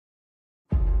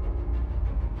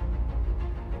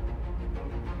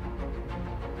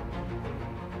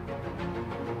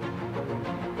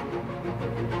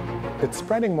it's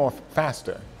spreading more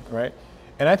faster, right?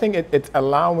 And I think it's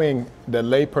allowing the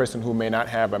layperson who may not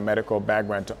have a medical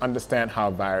background to understand how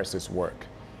viruses work.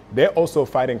 They're also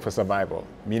fighting for survival,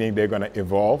 meaning they're going to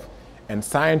evolve, and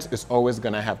science is always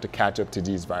going to have to catch up to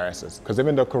these viruses, because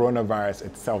even the coronavirus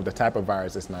itself, the type of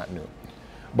virus, is not new.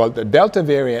 But the Delta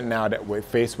variant now that we're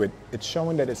faced with, it's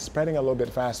showing that it's spreading a little bit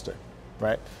faster,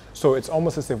 right? So it's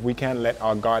almost as if we can't let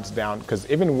our guards down, because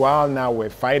even while now we're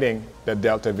fighting the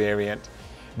Delta variant,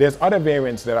 there's other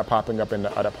variants that are popping up in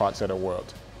the other parts of the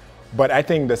world. But I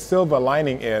think the silver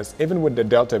lining is, even with the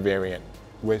Delta variant,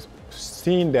 we're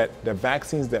seeing that the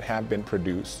vaccines that have been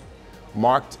produced,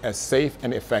 marked as safe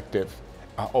and effective,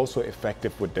 are also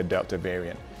effective with the Delta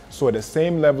variant. So the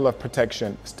same level of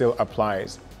protection still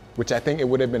applies, which I think it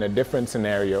would have been a different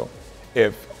scenario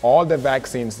if all the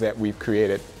vaccines that we've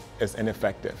created is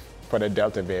ineffective for the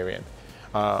Delta variant.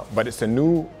 But it's a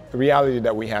new reality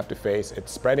that we have to face.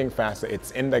 It's spreading faster.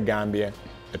 It's in the Gambia.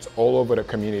 It's all over the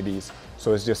communities.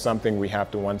 So it's just something we have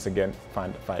to once again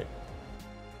find a fight.